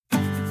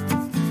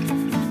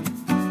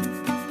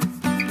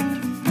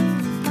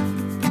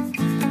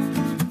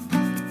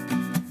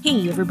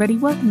Hey everybody,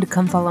 welcome to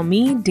Come Follow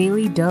Me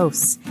Daily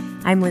Dose.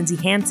 I'm Lindsay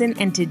Hanson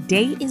and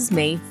today is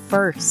May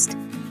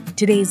 1st.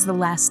 Today is the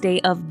last day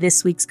of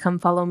this week's Come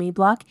Follow Me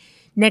block.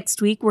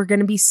 Next week we're going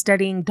to be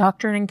studying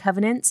Doctrine and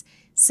Covenants,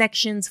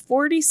 sections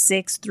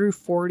 46 through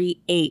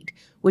 48,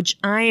 which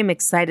I am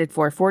excited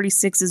for.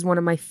 46 is one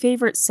of my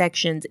favorite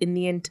sections in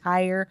the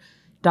entire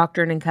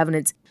Doctrine and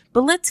Covenants.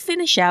 But let's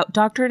finish out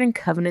Doctrine and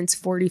Covenants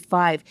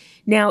 45.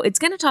 Now, it's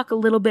going to talk a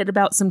little bit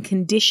about some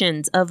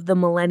conditions of the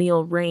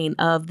millennial reign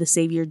of the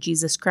Savior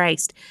Jesus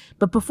Christ.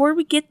 But before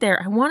we get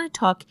there, I want to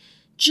talk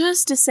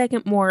just a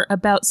second more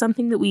about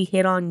something that we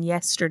hit on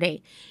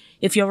yesterday.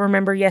 If you'll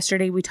remember,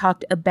 yesterday we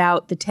talked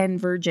about the 10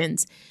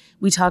 virgins.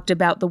 We talked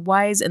about the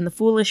wise and the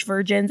foolish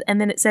virgins,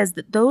 and then it says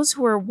that those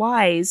who are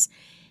wise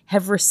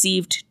have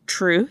received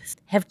truth,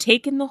 have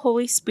taken the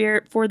Holy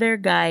Spirit for their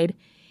guide,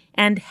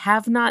 and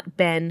have not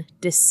been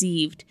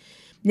deceived.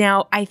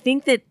 Now, I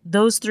think that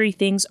those three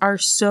things are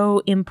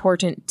so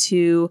important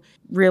to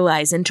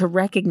realize and to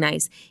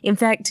recognize. In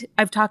fact,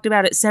 I've talked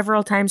about it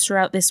several times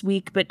throughout this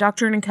week, but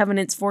Doctrine and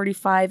Covenants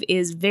 45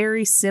 is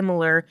very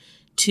similar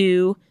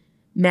to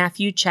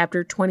Matthew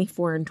chapter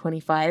 24 and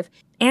 25,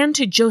 and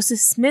to Joseph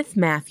Smith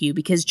Matthew,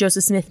 because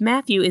Joseph Smith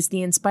Matthew is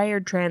the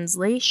inspired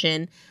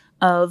translation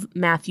of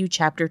Matthew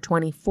chapter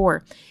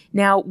 24.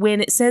 Now,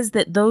 when it says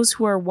that those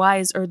who are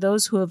wise are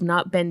those who have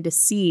not been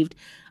deceived,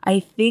 I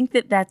think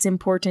that that's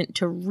important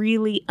to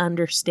really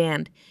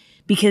understand,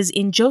 because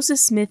in Joseph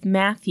Smith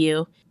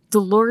Matthew, the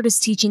Lord is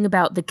teaching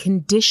about the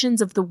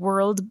conditions of the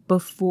world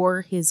before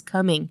his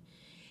coming.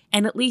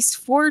 And at least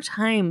 4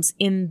 times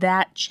in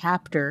that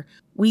chapter,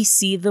 we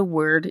see the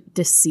word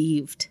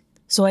deceived.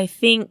 So I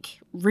think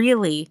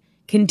really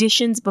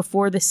conditions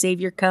before the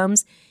Savior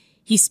comes,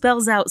 he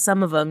spells out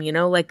some of them,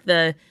 like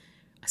the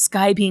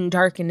sky being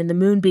darkened and the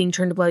moon being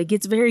turned to blood. It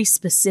gets very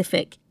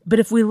specific. But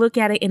if we look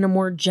at it in a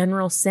more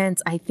general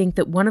sense, I think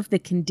that one of the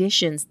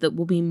conditions that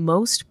will be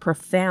most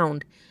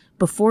profound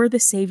before the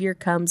Savior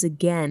comes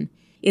again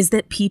is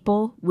that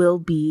people will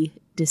be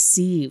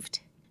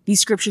deceived.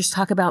 These scriptures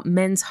talk about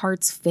men's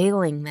hearts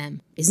failing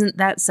them. Isn't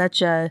that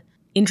such a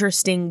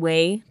interesting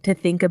way to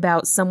think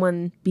about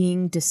someone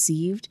being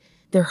deceived?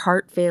 Their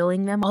heart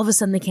failing them. All of a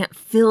sudden they can't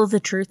feel the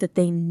truth that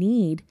they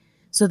need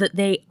so that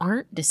they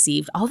aren't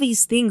deceived. All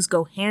these things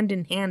go hand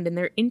in hand and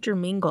they're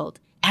intermingled.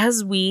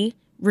 As we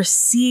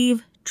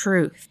receive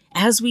truth,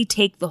 as we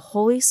take the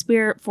Holy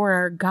Spirit for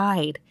our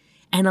guide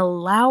and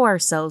allow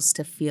ourselves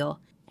to feel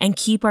and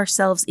keep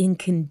ourselves in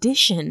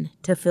condition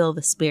to feel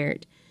the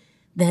Spirit,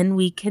 then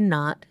we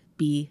cannot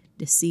be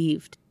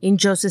deceived. In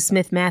Joseph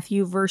Smith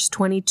Matthew verse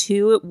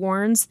 22, it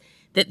warns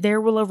that there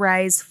will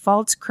arise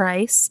false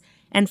Christs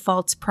and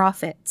false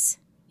prophets,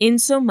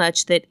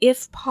 insomuch that,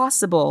 if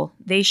possible,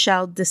 they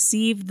shall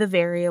deceive the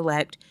very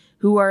elect,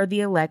 who are the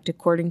elect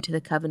according to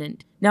the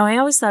covenant. Now, I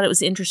always thought it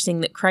was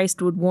interesting that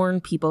Christ would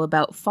warn people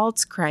about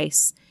false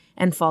Christs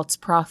and false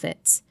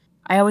prophets.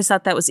 I always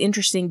thought that was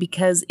interesting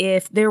because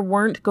if there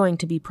weren't going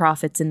to be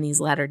prophets in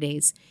these latter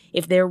days,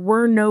 if there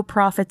were no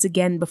prophets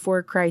again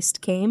before Christ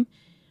came,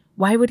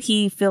 why would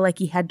he feel like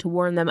he had to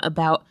warn them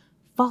about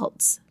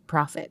false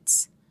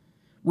prophets?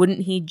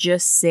 Wouldn't he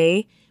just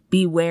say,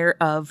 beware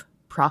of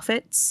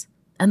prophets?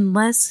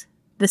 Unless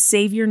the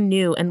Savior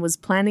knew and was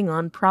planning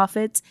on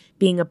prophets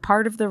being a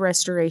part of the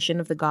restoration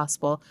of the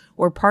gospel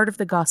or part of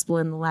the gospel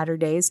in the latter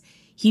days,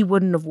 he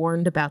wouldn't have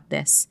warned about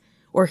this,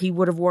 or he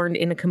would have warned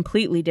in a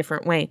completely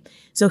different way.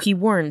 So he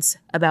warns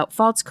about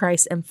false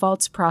Christs and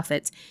false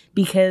prophets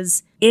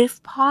because,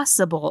 if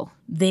possible,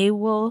 they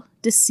will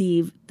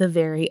deceive the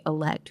very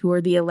elect, who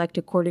are the elect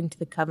according to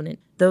the covenant,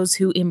 those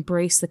who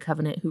embrace the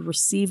covenant, who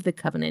receive the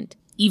covenant,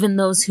 even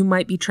those who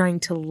might be trying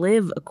to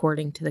live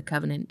according to the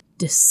covenant.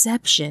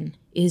 Deception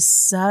is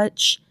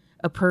such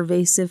a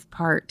pervasive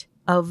part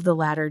of the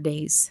latter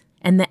days,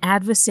 and the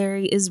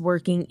adversary is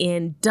working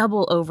in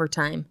double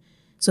overtime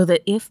so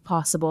that, if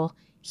possible,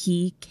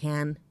 he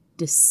can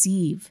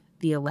deceive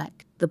the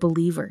elect, the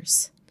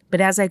believers.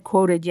 But as I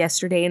quoted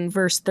yesterday in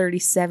verse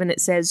 37,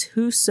 it says,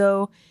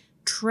 "Whoso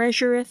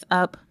treasureth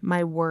up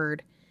my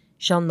word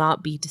shall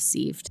not be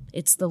deceived."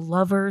 It's the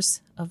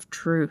lovers of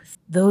truth,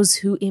 those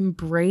who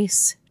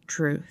embrace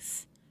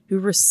truth, who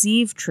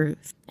receive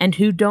truth, and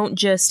who don't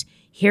just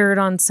hear it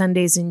on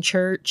Sundays in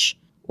church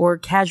or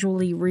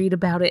casually read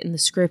about it in the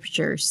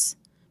scriptures,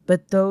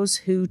 but those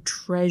who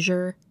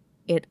treasure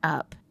it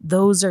up.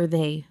 Those are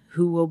they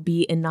who will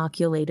be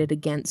inoculated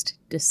against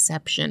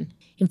deception.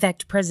 In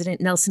fact, President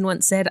Nelson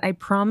once said, "I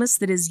promise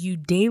that as you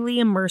daily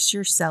immerse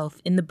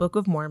yourself in the Book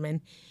of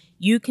Mormon,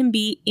 you can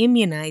be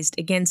immunized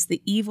against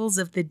the evils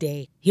of the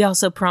day." He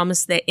also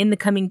promised that in the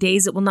coming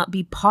days, it will not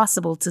be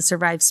possible to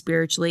survive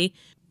spiritually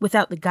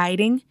without the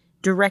guiding,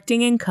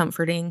 directing, and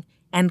comforting,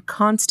 and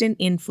constant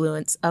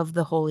influence of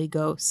the Holy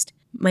Ghost.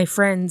 My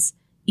friends,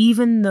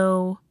 even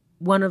though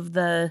one of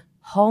the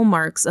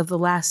hallmarks of the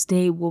last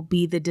day will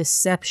be the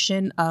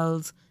deception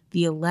of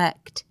the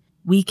elect,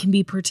 we can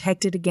be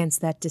protected against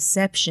that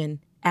deception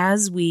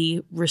as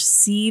we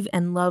receive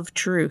and love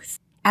truth,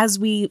 as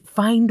we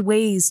find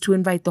ways to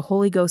invite the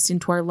Holy Ghost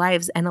into our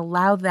lives and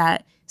allow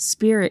that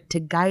Spirit to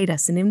guide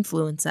us and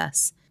influence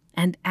us,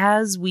 and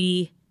as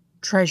we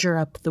treasure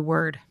up the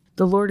Word.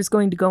 The Lord is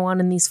going to go on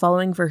in these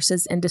following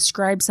verses and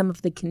describe some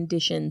of the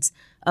conditions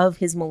of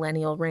his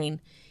millennial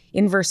reign.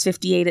 In verse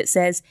 58 it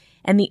says,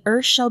 "And the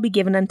earth shall be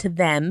given unto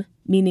them,"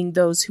 meaning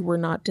those who were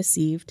not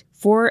deceived,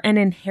 "for an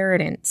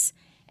inheritance,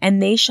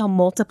 and they shall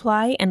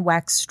multiply and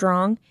wax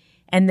strong,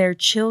 and their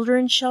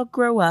children shall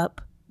grow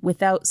up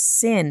without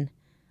sin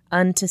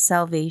unto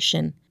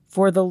salvation.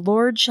 For the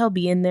Lord shall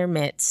be in their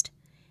midst,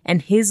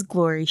 and his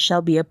glory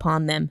shall be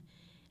upon them,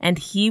 and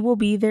he will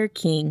be their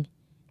king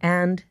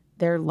and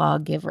their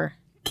lawgiver."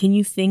 Can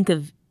you think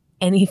of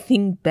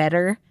anything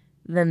better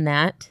than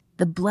that?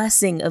 The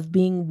blessing of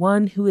being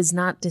one who is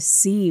not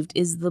deceived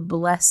is the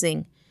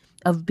blessing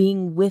of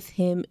being with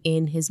him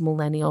in his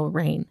millennial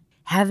reign,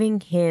 having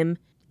him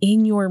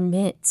in your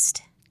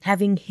midst,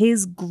 having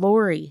his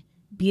glory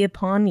be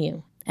upon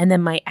you. And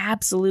then my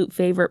absolute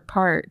favorite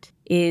part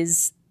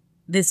is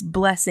this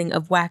blessing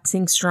of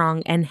waxing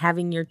strong and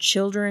having your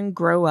children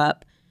grow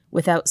up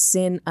without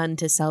sin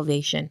unto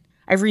salvation.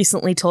 I've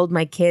recently told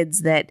my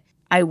kids that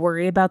I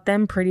worry about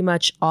them pretty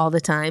much all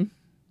the time,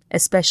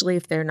 especially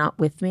if they're not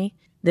with me.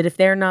 That if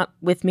they're not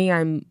with me,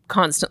 I'm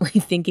constantly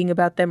thinking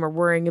about them or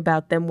worrying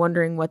about them,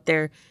 wondering what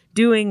they're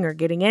doing or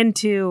getting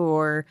into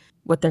or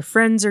what their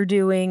friends are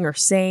doing or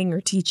saying or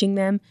teaching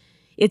them.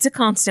 It's a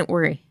constant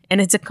worry and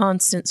it's a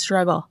constant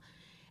struggle.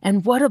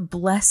 And what a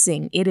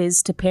blessing it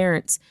is to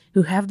parents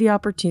who have the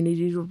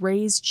opportunity to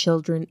raise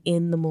children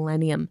in the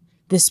millennium.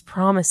 This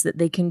promise that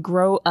they can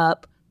grow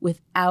up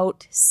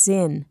without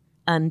sin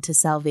unto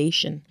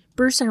salvation.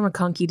 Bruce R.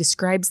 McConkie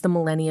describes the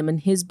millennium in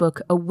his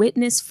book, A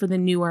Witness for the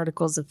New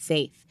Articles of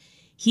Faith.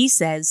 He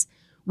says,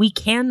 "We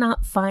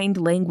cannot find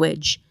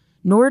language,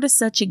 nor does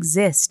such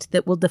exist,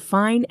 that will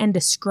define and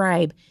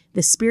describe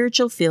the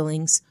spiritual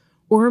feelings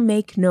or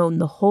make known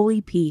the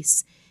holy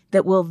peace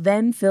that will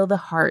then fill the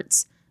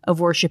hearts of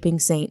worshiping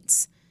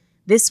saints.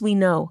 This we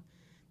know,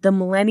 the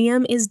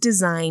millennium is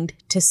designed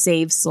to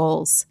save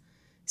souls.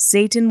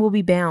 Satan will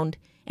be bound,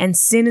 and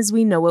sin as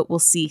we know it will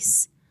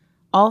cease.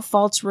 All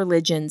false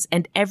religions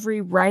and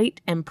every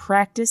rite and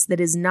practice that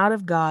is not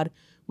of God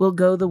will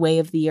go the way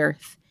of the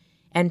earth,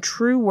 and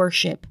true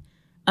worship,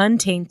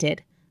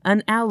 untainted,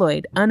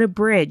 unalloyed,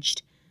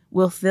 unabridged,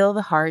 will fill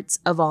the hearts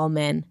of all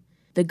men.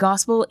 The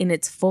gospel in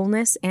its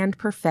fullness and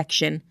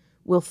perfection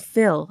will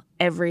fill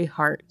every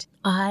heart."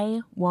 I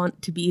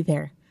want to be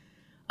there.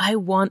 I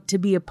want to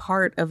be a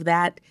part of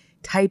that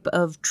type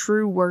of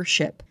true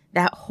worship,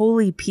 that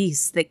holy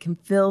peace that can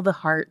fill the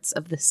hearts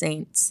of the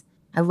saints.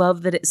 I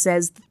love that it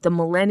says that the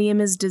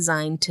millennium is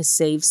designed to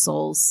save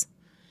souls,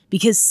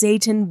 because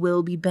Satan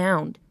will be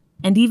bound.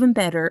 And even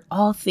better,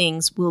 all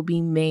things will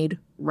be made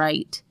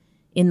right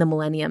in the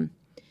millennium.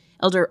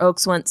 Elder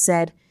Oaks once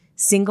said,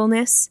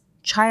 "Singleness,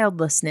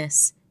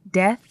 childlessness,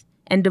 death,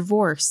 and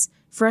divorce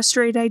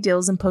frustrate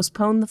ideals and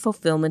postpone the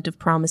fulfillment of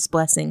promised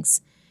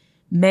blessings.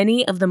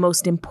 Many of the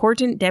most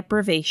important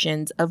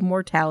deprivations of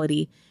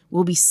mortality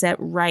will be set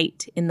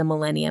right in the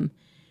millennium,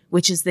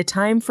 which is the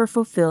time for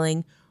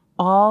fulfilling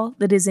all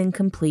that is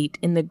incomplete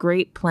in the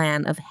great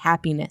plan of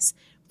happiness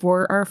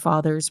for our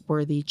Father's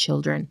worthy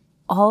children."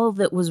 All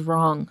that was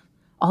wrong,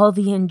 all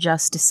the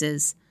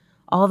injustices,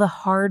 all the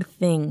hard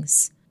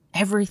things,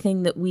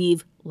 everything that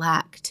we've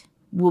lacked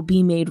will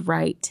be made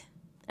right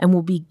and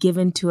will be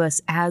given to us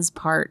as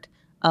part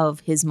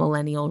of his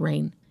millennial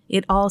reign.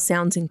 It all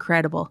sounds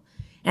incredible,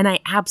 and I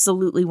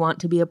absolutely want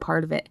to be a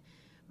part of it.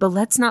 But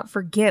let's not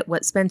forget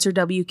what Spencer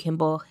W.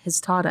 Kimball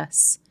has taught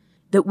us,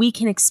 that we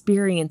can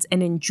experience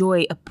and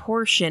enjoy a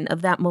portion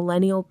of that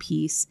millennial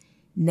peace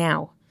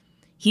now.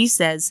 He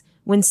says,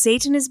 when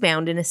Satan is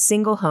bound in a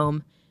single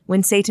home,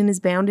 when Satan is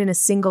bound in a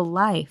single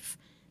life,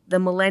 the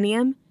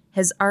millennium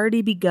has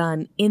already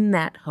begun in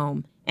that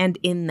home and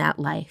in that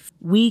life.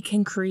 We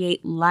can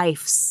create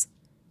lives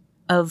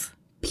of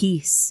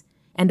peace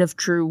and of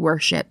true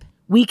worship.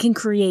 We can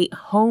create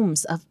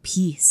homes of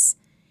peace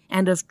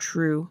and of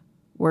true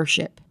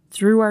worship.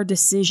 Through our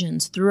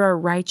decisions, through our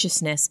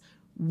righteousness,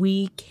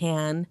 we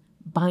can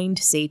bind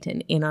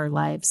Satan in our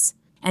lives.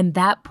 And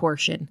that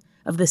portion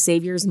of the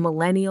Savior's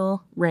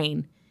millennial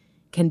reign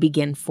can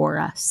begin for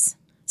us.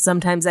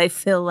 Sometimes I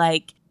feel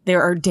like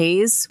there are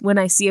days when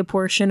I see a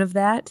portion of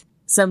that.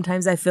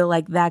 Sometimes I feel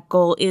like that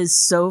goal is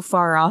so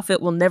far off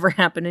it will never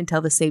happen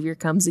until the Savior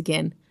comes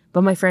again.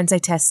 But my friends, I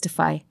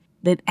testify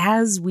that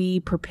as we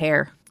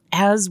prepare,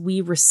 as we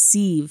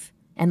receive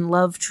and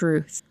love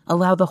truth,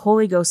 allow the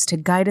Holy Ghost to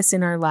guide us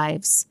in our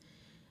lives,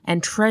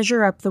 and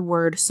treasure up the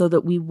word so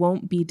that we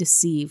won't be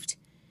deceived,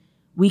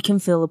 we can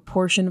feel a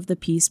portion of the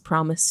peace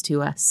promised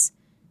to us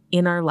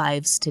in our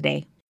lives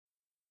today.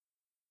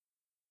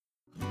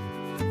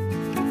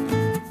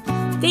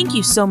 Thank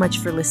you so much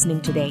for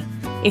listening today.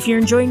 If you're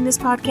enjoying this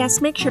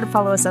podcast, make sure to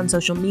follow us on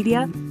social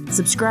media,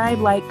 subscribe,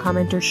 like,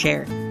 comment, or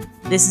share.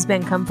 This has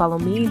been Come Follow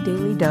Me,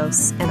 Daily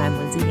Dose, and I'm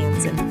Lindsay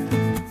Hansen.